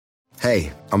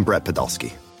Hey, I'm Brett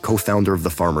Podolsky, co-founder of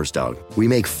The Farmer's Dog. We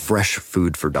make fresh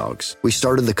food for dogs. We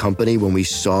started the company when we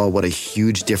saw what a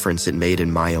huge difference it made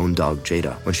in my own dog,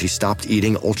 Jada, when she stopped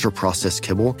eating ultra-processed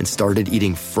kibble and started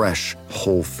eating fresh,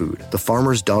 whole food. The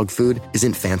Farmer's Dog food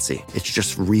isn't fancy. It's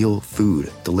just real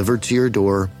food delivered to your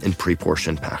door in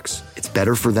pre-portioned packs. It's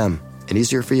better for them and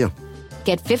easier for you.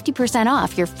 Get 50%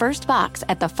 off your first box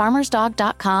at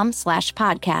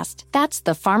thefarmersdog.com/podcast. That's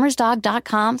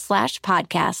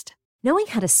thefarmersdog.com/podcast. Knowing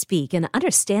how to speak and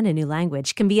understand a new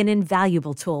language can be an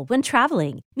invaluable tool when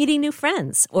traveling, meeting new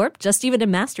friends, or just even to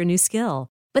master a new skill.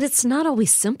 But it's not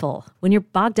always simple when you're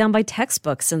bogged down by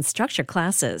textbooks and structured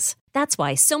classes. That's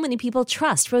why so many people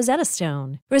trust Rosetta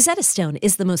Stone. Rosetta Stone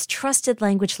is the most trusted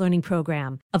language learning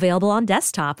program, available on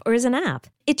desktop or as an app.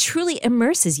 It truly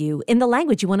immerses you in the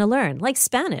language you want to learn, like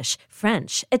Spanish,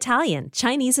 French, Italian,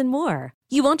 Chinese, and more.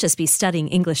 You won't just be studying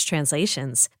English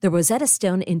translations. The Rosetta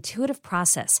Stone intuitive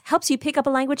process helps you pick up a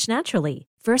language naturally,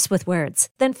 first with words,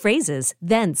 then phrases,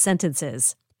 then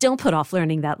sentences. Don't put off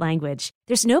learning that language.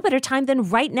 There's no better time than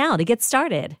right now to get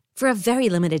started. For a very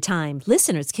limited time,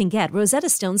 listeners can get Rosetta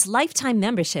Stone's lifetime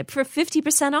membership for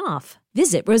 50% off.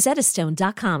 Visit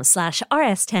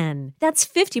rosettastone.com/rs10. That's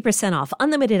 50% off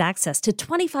unlimited access to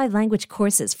 25 language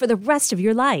courses for the rest of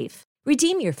your life.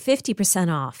 Redeem your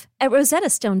 50% off at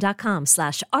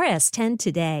rosettastone.com/rs10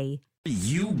 today.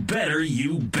 You better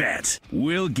you bet.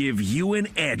 We'll give you an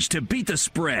edge to beat the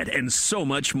spread and so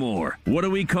much more. What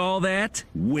do we call that?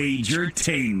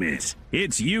 Wagertainment.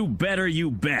 It's You Better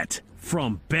You Bet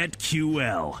from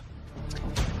BetQL.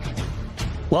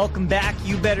 Welcome back.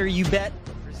 You Better You Bet,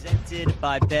 presented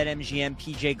by BetMGM.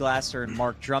 PJ Glasser and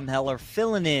Mark Drumheller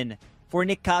filling in for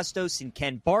Nick Costos and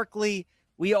Ken Barkley.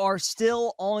 We are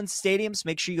still on stadiums.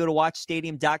 Make sure you go to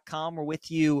watchstadium.com. We're with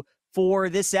you for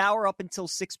this hour up until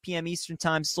 6 p.m. Eastern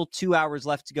time. Still 2 hours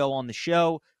left to go on the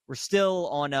show. We're still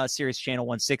on Sirius Channel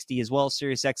 160 as well,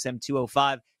 Sirius XM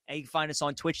 205. And you can find us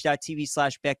on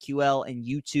twitch.tv/BetQL and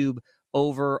YouTube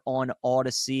over on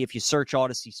Odyssey. If you search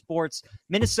Odyssey Sports,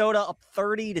 Minnesota up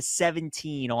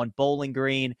 30-17 on Bowling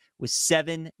Green with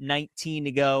 7:19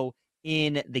 to go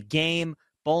in the game.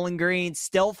 Bowling Green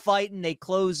still fighting. They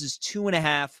close as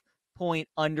 2.5-point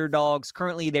underdogs.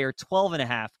 Currently, they are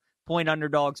 12.5-point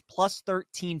underdogs, plus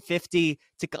 1350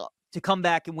 to come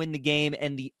back and win the game,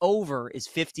 and the over is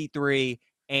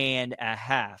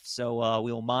 53.5. So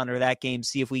we will monitor that game,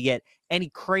 see if we get any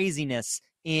craziness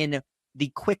in the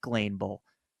Quick Lane Bowl.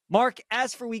 Mark,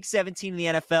 as for Week 17 in the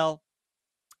NFL,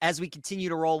 as we continue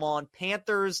to roll on,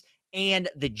 Panthers and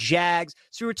the Jags.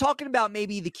 So we were talking about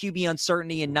maybe the QB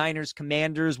uncertainty in Niners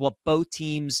Commanders, what both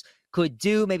teams could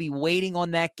do, maybe waiting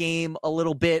on that game a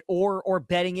little bit or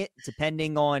betting it,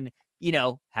 depending on,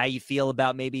 how you feel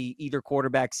about maybe either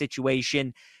quarterback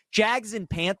situation. Jags and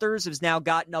Panthers has now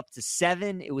gotten up to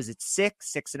 7. It was at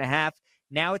 6.5.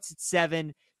 Now it's at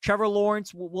 7. Trevor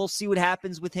Lawrence, we'll see what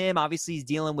happens with him. Obviously, he's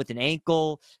dealing with an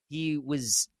ankle. He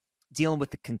was dealing with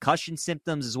the concussion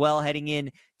symptoms as well heading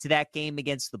in to that game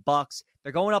against the Bucs.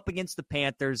 They're going up against the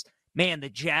Panthers. Man, the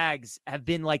Jags have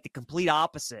been like the complete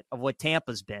opposite of what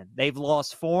Tampa's been. They've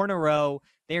lost 4 in a row.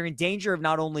 They're in danger of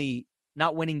not only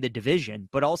not winning the division,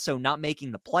 but also not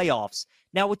making the playoffs.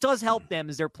 Now, what does help them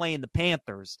is they're playing the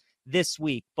Panthers this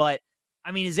week. But,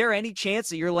 is there any chance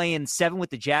that you're laying 7 with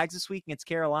the Jags this week against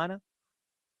Carolina?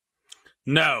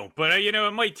 No, but,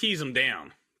 it might tease them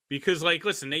down. Because,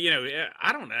 listen,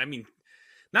 I don't know.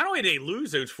 Not only did they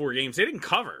lose those 4 games, they didn't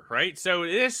cover, right? So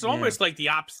it's almost like the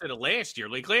opposite of last year.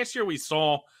 Like last year we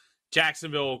saw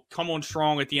Jacksonville come on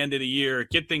strong at the end of the year,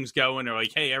 get things going. They're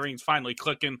like, hey, everything's finally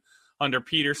clicking under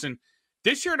Peterson.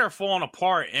 This year they're falling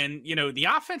apart, and, the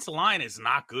offensive line is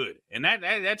not good. And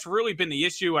that's really been the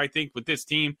issue, I think, with this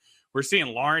team. We're seeing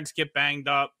Lawrence get banged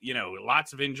up,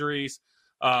 lots of injuries.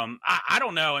 I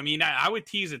don't know. I would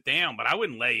tease it down, but I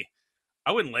wouldn't lay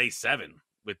 7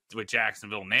 with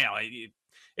Jacksonville now.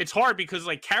 It's hard because,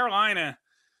 Carolina,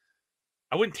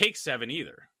 I wouldn't take 7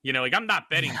 either. I'm not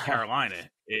betting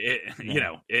Carolina,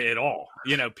 at all,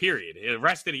 period. The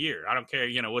rest of the year, I don't care,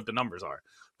 what the numbers are.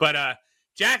 But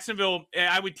Jacksonville,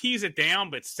 I would tease it down,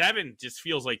 but 7 just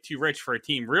feels like too rich for a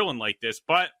team reeling like this.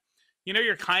 But,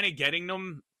 you're kind of getting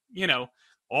them,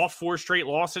 all 4 straight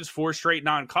losses, 4 straight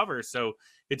non-covers. So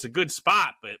it's a good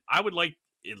spot, but I would like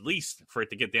at least for it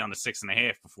to get down to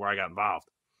 6.5 before I got involved.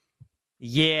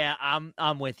 Yeah,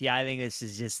 I'm with you. I think this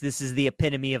is the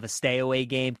epitome of a stay away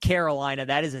game. Carolina,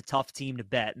 that is a tough team to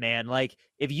bet, man.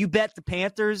 If you bet the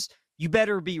Panthers, you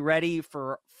better be ready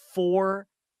for 4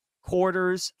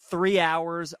 quarters, 3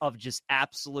 hours of just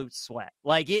absolute sweat.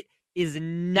 It is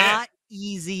not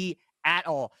easy at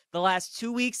all. The last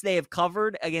 2 weeks they have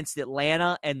covered against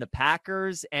Atlanta and the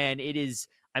Packers, and it is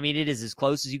as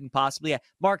close as you can possibly have.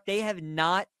 Mark, they have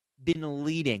not been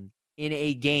leading in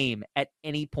a game at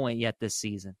any point yet this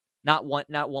season. Not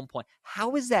one point.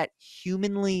 How is that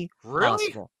humanly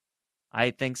possible?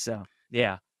 I think so.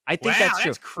 Yeah. I think that's true.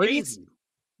 That's crazy.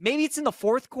 Maybe it's in the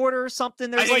fourth quarter or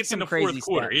something. There's like some crazy fourth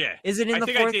quarter, yeah. Is it in the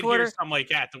fourth quarter? I did hear something like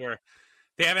that where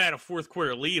they haven't had a fourth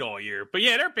quarter lead all year. But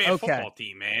yeah, they're a bad football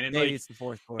team, man. And maybe it's the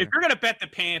fourth quarter. If you're going to bet the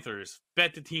Panthers,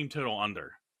 bet the team total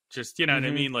under. Just, you know what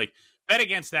I mean? Like, bet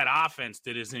against that offense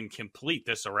that is in complete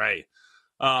disarray.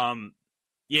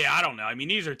 Yeah, I don't know. I mean,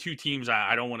 these are two teams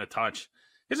I don't want to touch.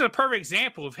 This is a perfect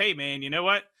example of, hey, man, you know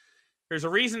what? There's a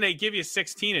reason they give you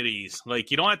 16 of these.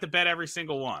 Like, you don't have to bet every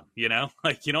single one, you know?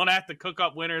 Like, you don't have to cook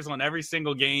up winners on every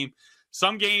single game.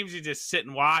 Some games you just sit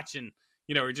and watch and,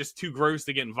 you know, are just too gross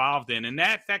to get involved in. And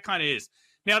that kind of is.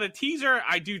 Now, the teaser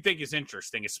I do think is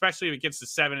interesting, especially if it gets to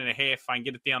 7.5. If I can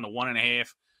get it down to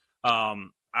 1.5.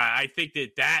 I think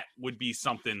that would be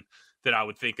something that I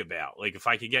would think about. Like, if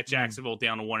I could get Jacksonville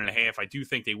down to 1.5, I do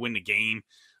think they win the game.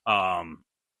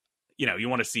 You know, you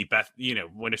want to see if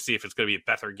it's going to be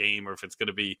a Bethard game or if it's going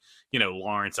to be, you know,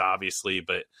 Lawrence, obviously.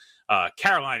 But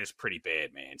Carolina's pretty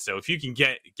bad, man. So if you can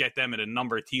get them at a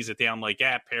number, tease it down like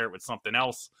that, pair it with something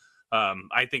else,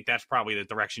 I think that's probably the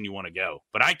direction you want to go.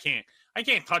 But I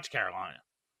can't touch Carolina.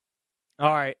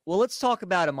 All right. Well, let's talk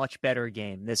about a much better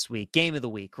game this week. Game of the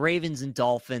week, Ravens and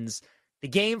Dolphins. The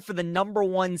game for the number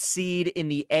 1 seed in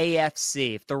the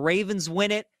AFC. If the Ravens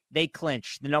win it, they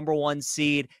clinch the number 1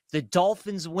 seed. If the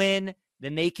Dolphins win,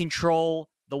 then they control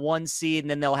the 1 seed,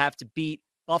 and then they'll have to beat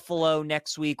Buffalo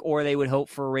next week, or they would hope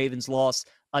for a Ravens loss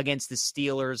against the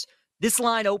Steelers. This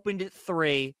line opened at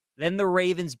 3. Then the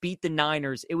Ravens beat the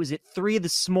Niners. It was at 3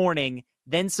 this morning.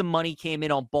 Then some money came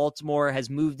in on Baltimore, has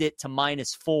moved it to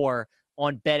 -4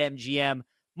 on BetMGM.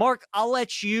 Mark, I'll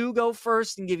let you go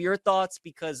first and give your thoughts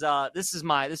because this is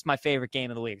my favorite game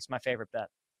of the week. It's my favorite bet.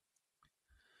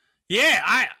 Yeah,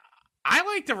 I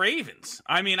like the Ravens.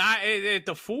 I mean, at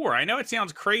the 4. I know it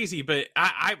sounds crazy, but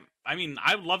I mean,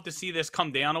 I'd love to see this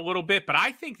come down a little bit, but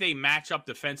I think they match up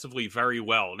defensively very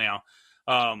well. Now,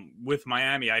 with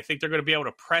Miami, I think they're going to be able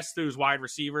to press those wide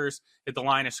receivers at the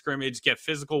line of scrimmage, get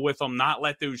physical with them, not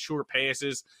let those short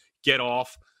passes get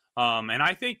off. And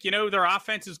I think, you know, their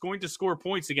offense is going to score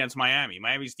points against Miami.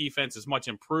 Miami's defense is much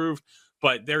improved,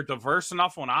 but they're diverse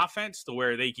enough on offense to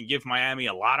where they can give Miami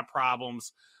a lot of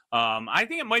problems. I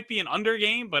think it might be an under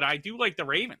game, but I do like the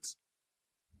Ravens.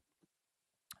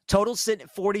 Total sitting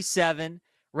at 47.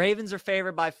 Ravens are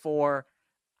favored by 4.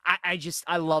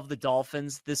 I love the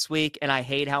Dolphins this week, and I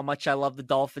hate how much I love the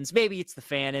Dolphins. Maybe it's the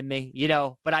fan in me, you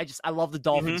know, but I love the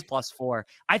Dolphins +4.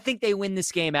 I think they win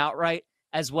this game outright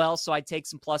as well, so I'd take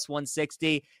some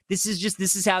 +160. This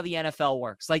is how the NFL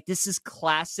works. Like, this is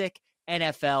classic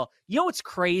NFL. You know what's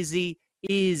crazy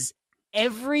is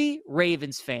every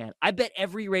Ravens fan, I bet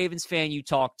every Ravens fan you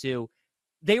talk to,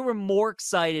 they were more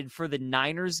excited for the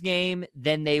Niners game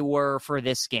than they were for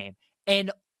this game.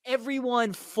 And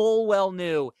everyone full well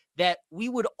knew that we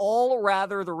would all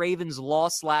rather the Ravens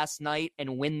lost last night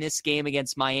and win this game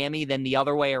against Miami than the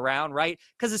other way around, right?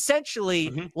 Because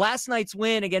essentially, last night's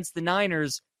win against the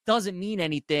Niners doesn't mean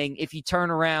anything if you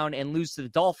turn around and lose to the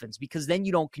Dolphins, because then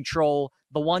you don't control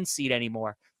the 1 seed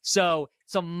anymore. So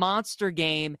it's a monster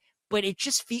game, but it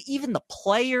just even the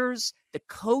players, the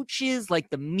coaches, like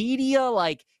the media,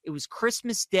 like it was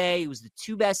Christmas Day. It was the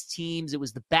 2 best teams. It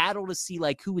was the battle to see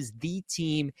like who was the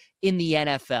team in the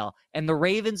NFL. And the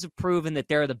Ravens have proven that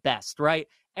they're the best, right?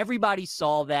 Everybody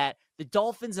saw that. The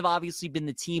Dolphins have obviously been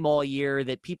the team all year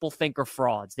that people think are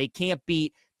frauds. They can't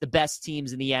beat the best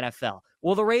teams in the NFL.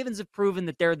 Well, the Ravens have proven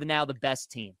that they're now the best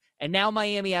team. And now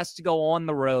Miami has to go on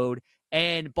the road.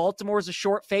 And Baltimore's a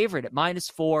short favorite at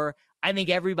 -4. I think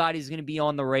everybody's going to be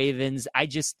on the Ravens.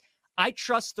 I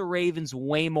trust the Ravens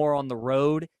way more on the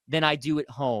road than I do at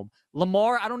home.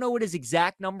 Lamar, I don't know what his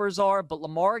exact numbers are, but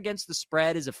Lamar against the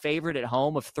spread as a favorite at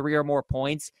home of 3 or more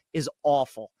points is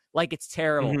awful. Like, it's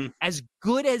terrible. As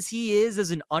good as he is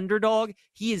as an underdog,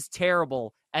 he is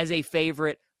terrible as a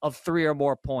favorite of 3 or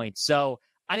more points. So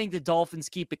I think the Dolphins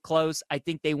keep it close. I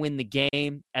think they win the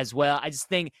game as well. I just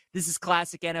think this is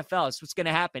classic NFL. It's what's going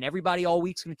to happen. Everybody all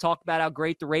week's going to talk about how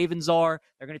great the Ravens are.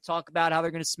 They're going to talk about how they're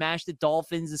going to smash the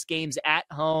Dolphins. This game's at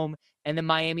home. And then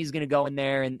Miami's going to go in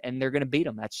there and they're going to beat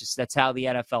them. That's how the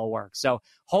NFL works. So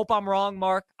hope I'm wrong,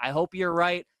 Mark. I hope you're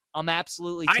right. I'm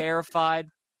absolutely terrified.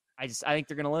 I think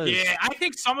they're going to lose. Yeah, I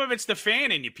think some of it's the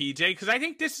fan in you, PJ, because I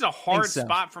think this is a hard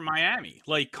spot for Miami.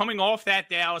 Like, coming off that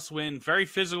Dallas win, very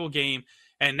physical game.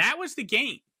 And that was the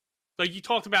game. Like, you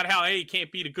talked about how, hey, you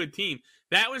can't beat a good team.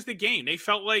 That was the game. They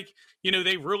felt like,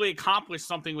 they really accomplished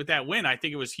something with that win. I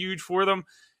think it was huge for them.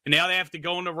 And now they have to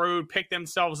go on the road, pick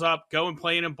themselves up, go and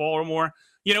play in Baltimore.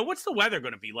 What's the weather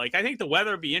going to be like? I think the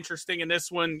weather will be interesting in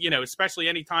this one, especially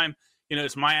anytime,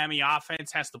 this Miami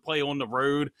offense has to play on the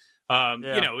road.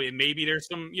 Maybe there's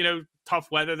some, tough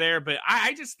weather there. But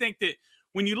I just think that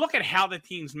when you look at how the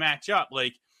teams match up,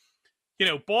 like,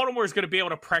 Baltimore is going to be able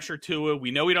to pressure Tua. We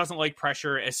know he doesn't like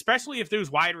pressure, especially if those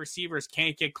wide receivers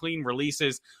can't get clean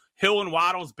releases. Hill and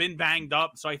Waddle's been banged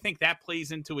up, so I think that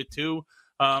plays into it too.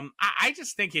 I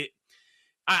just think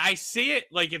I see it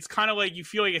like it's kind of like you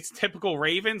feel like it's typical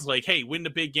Ravens, like, hey, win the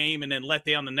big game and then let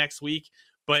down the next week.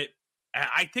 But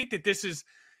I think that this is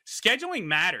scheduling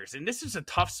matters, and this is a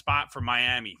tough spot for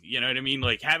Miami. You know what I mean?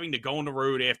 Like having to go on the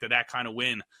road after that kind of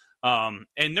win.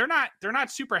 And they're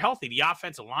not super healthy. The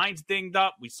offensive line's dinged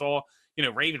up. We saw,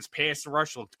 Ravens pass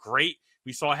rush looked great.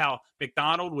 We saw how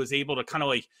McDonald was able to kind of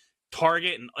like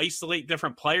target and isolate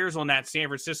different players on that San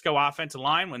Francisco offensive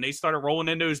line when they started rolling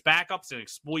into those backups and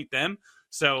exploit them.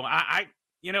 So I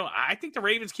think the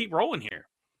Ravens keep rolling here.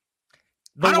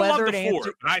 I don't love the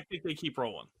four, but I think they keep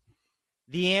rolling.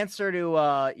 The answer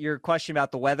to your question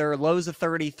about the weather, lows of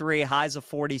 33, highs of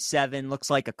 47, looks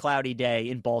like a cloudy day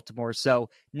in Baltimore, so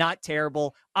not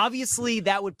terrible. Obviously,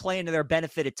 that would play into their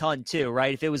benefit a ton too,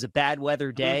 right? If it was a bad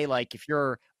weather day, like if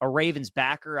you're a Ravens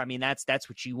backer, I mean, that's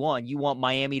what you want. You want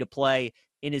Miami to play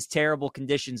in as terrible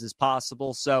conditions as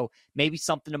possible, so maybe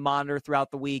something to monitor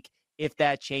throughout the week if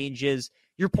that changes.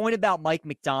 Your point about Mike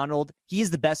McDonald, he is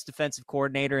the best defensive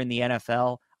coordinator in the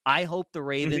NFL. I hope the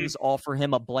Ravens offer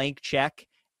him a blank check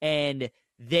and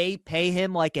they pay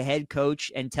him like a head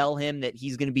coach and tell him that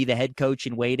he's going to be the head coach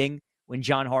in waiting when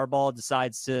John Harbaugh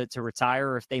decides to retire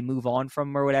or if they move on from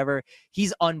him or whatever.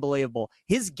 He's unbelievable.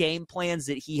 His game plans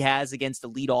that he has against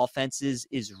elite offenses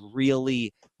is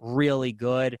really, really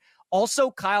good. Also,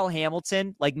 Kyle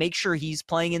Hamilton, like make sure he's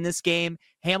playing in this game.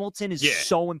 Hamilton is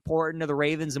so important to the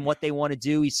Ravens and what they want to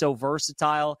do. He's so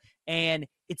versatile. And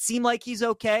it seemed like he's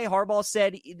okay. Harbaugh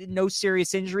said no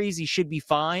serious injuries. He should be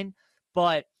fine.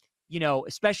 But,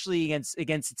 especially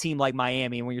against a team like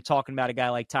Miami, when you're talking about a guy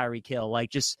like Tyreek Hill, like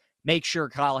just make sure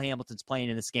Kyle Hamilton's playing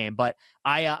in this game. But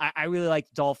I really like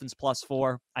the Dolphins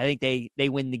 +4. I think they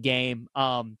win the game.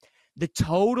 The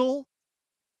total,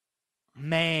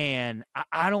 man,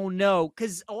 I don't know.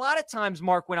 Because a lot of times,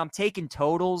 Mark, when I'm taking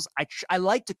totals, I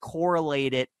like to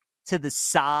correlate it to the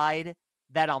side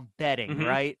that I'm betting,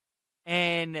 right?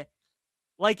 And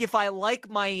like if I like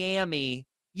Miami,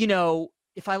 are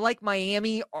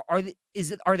they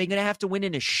going to have to win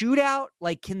in a shootout?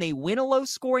 Like, can they win a low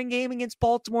scoring game against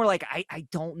Baltimore? Like, I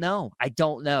don't know.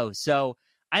 So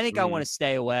I think I want to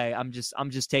stay away. I'm just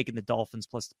taking the Dolphins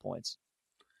plus the points.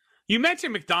 You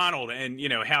mentioned McDonald and,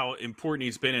 how important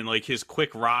he's been in like his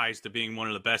quick rise to being one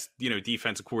of the best,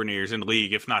 defensive coordinators in the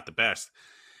league, if not the best.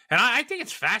 And I think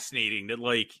it's fascinating that,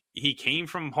 like, he came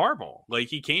from Harbaugh. Like,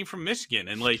 he came from Michigan.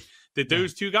 And, like, that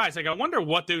those two guys, like, I wonder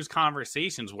what those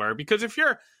conversations were. Because if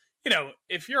you're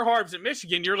Harbs at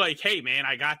Michigan, you're like, hey, man,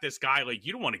 I got this guy. Like,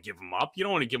 you don't want to give him up. You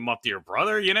don't want to give him up to your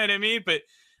brother. You know what I mean? But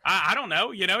I don't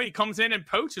know. He comes in and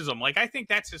poaches him. Like, I think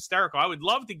that's hysterical. I would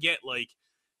love to get, like,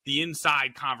 the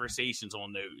inside conversations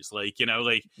on those. Like,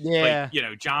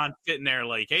 John sitting there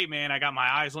like, hey, man, I got my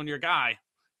eyes on your guy.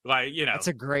 Like, That's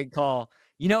a great call.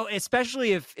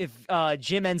 Especially if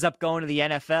Jim ends up going to the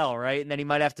NFL, right? And then he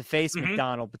might have to face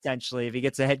McDonald potentially if he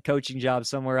gets a head coaching job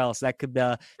somewhere else. That could be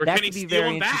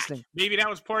very interesting. Maybe that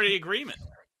was part of the agreement.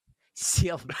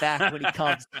 Steal him back when he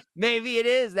comes. Maybe it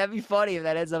is. That'd be funny if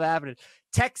that ends up happening.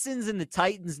 Texans and the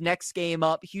Titans next game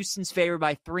up. Houston's favored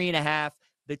by 3.5.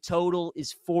 The total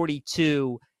is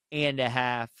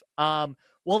 42.5.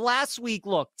 Well, last week,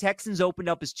 look, Texans opened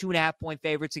up as 2.5-point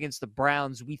favorites against the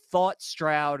Browns. We thought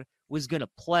Stroud was going to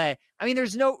play. I mean,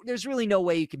 there's really no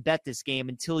way you can bet this game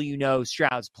until you know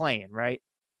Stroud's playing, right?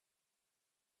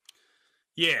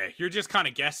 Yeah, you're just kind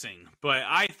of guessing. But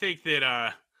I think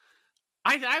that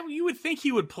you would think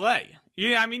he would play.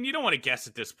 Yeah, I mean, you don't want to guess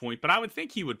at this point, but I would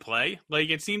think he would play. Like,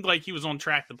 it seemed like he was on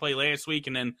track to play last week,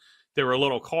 and then they were a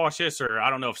little cautious, or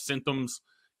I don't know if symptoms,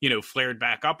 flared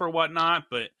back up or whatnot.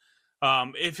 But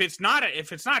if it's not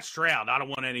Stroud, I don't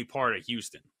want any part of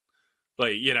Houston.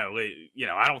 Like,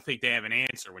 I don't think they have an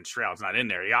answer when Stroud's not in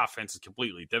there. The offense is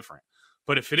completely different.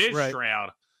 But if it is Stroud,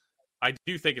 I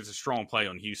do think it's a strong play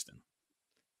on Houston.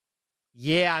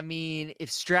 Yeah, I mean,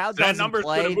 if Stroud doesn't play, that number's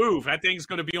going to move. That thing's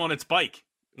going to be on its bike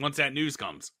once that news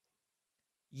comes.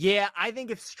 Yeah, I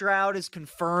think if Stroud is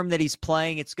confirmed that he's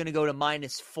playing, it's going to go to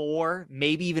 -4,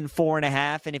 maybe even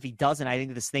 4.5. And if he doesn't, I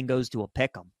think this thing goes to a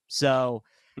pick'em. So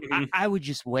I would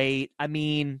just wait. I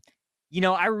mean,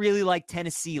 I really liked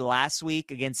Tennessee last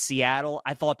week against Seattle.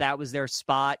 I thought that was their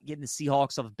spot, getting the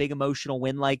Seahawks off a big emotional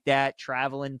win like that,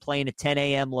 traveling, playing at 10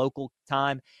 a.m. local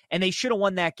time. And they should have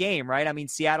won that game, right? I mean,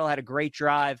 Seattle had a great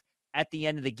drive at the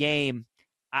end of the game.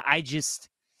 I don't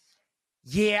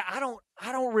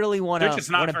really want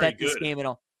to bet this game at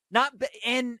all.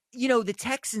 And the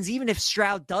Texans, even if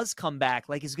Stroud does come back,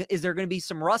 like is there going to be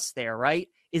some rust there, right?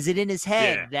 Is it in his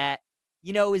head that,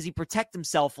 is he protect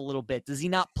himself a little bit? Does he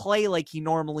not play like he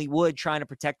normally would trying to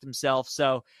protect himself?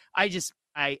 So I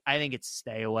think it's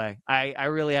stay away. I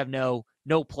really have no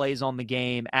plays on the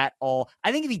game at all.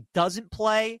 I think if he doesn't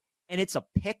play and it's a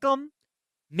pick 'em,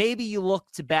 maybe you look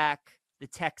to back the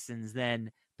Texans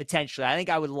then potentially. I think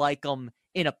I would like them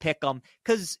in a pick 'em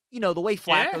because, the way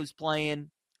Flacco's playing,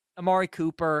 Amari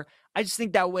Cooper, I just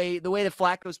think the way that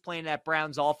Flacco's playing that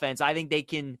Browns offense, I think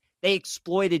they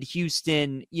exploited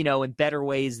Houston, in better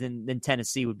ways than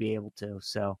Tennessee would be able to.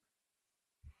 So,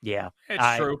 yeah.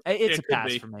 It's true. It's a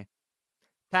pass for me.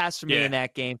 Pass for me in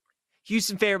that game.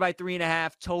 Houston favored by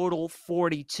 3.5, total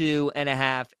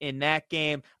 42.5 in that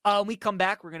game. When we come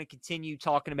back, we're going to continue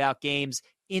talking about games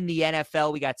in the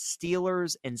NFL. We got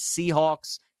Steelers and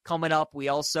Seahawks coming up. We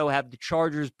also have the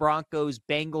Chargers, Broncos,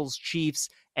 Bengals, Chiefs,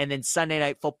 and then Sunday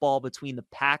Night Football between the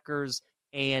Packers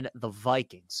and the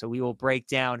Vikings. So we will break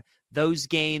down those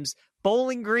games.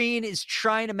 Bowling Green is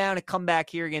trying to mount a comeback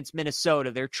here against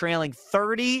Minnesota. They're trailing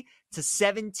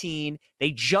 30-17.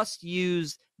 They just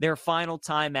used their final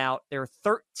timeout. They're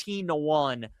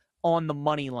 13-1 on the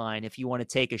money line if you want to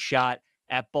take a shot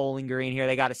at Bowling Green here.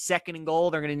 They got a 2nd and goal.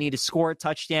 They're going to need to score a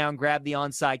touchdown, grab the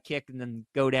onside kick, and then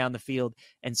go down the field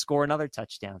and score another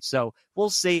touchdown. So we'll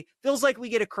see. Feels like we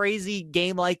get a crazy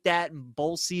game like that in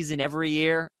bowl season every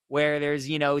year where there's,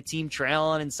 a team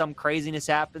trailing and some craziness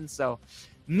happens. So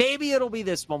maybe it'll be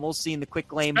this one. We'll see in the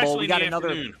Quick Lane Bowl. We got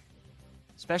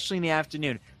especially in the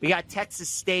afternoon. We got Texas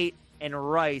State and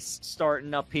Rice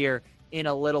starting up here in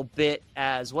a little bit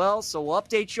as well. So we'll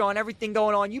update you on everything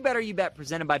going on. You Better You Bet,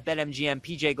 presented by BetMGM,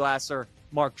 PJ Glasser,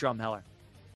 Mark Drumheller.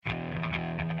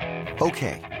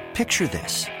 Okay, picture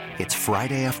this. It's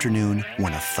Friday afternoon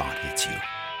when a thought hits you.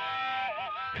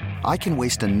 I can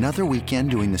waste another weekend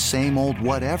doing the same old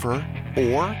whatever,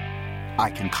 or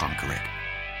I can conquer it.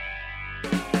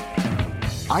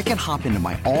 I can hop into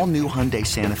my all-new Hyundai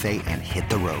Santa Fe and hit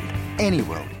the road. Any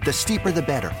road. The steeper, the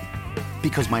better.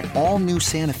 Because my all-new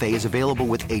Santa Fe is available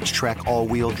with H-Track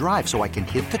all-wheel drive, so I can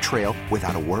hit the trail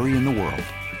without a worry in the world.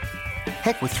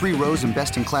 Heck, with 3 rows and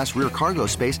best-in-class rear cargo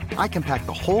space, I can pack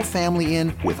the whole family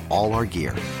in with all our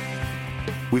gear.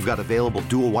 We've got available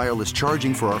dual wireless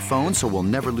charging for our phones, so we'll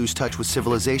never lose touch with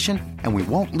civilization, and we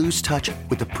won't lose touch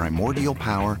with the primordial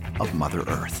power of Mother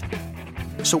Earth.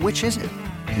 So which is it?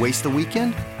 Waste the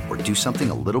weekend or do something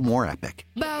a little more epic?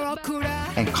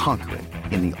 And conquer it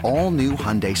in the all-new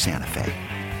Hyundai Santa Fe.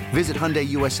 Visit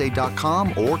HyundaiUSA.com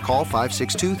or call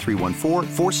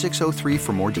 562-314-4603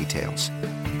 for more details.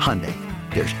 Hyundai,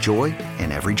 there's joy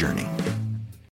in every journey.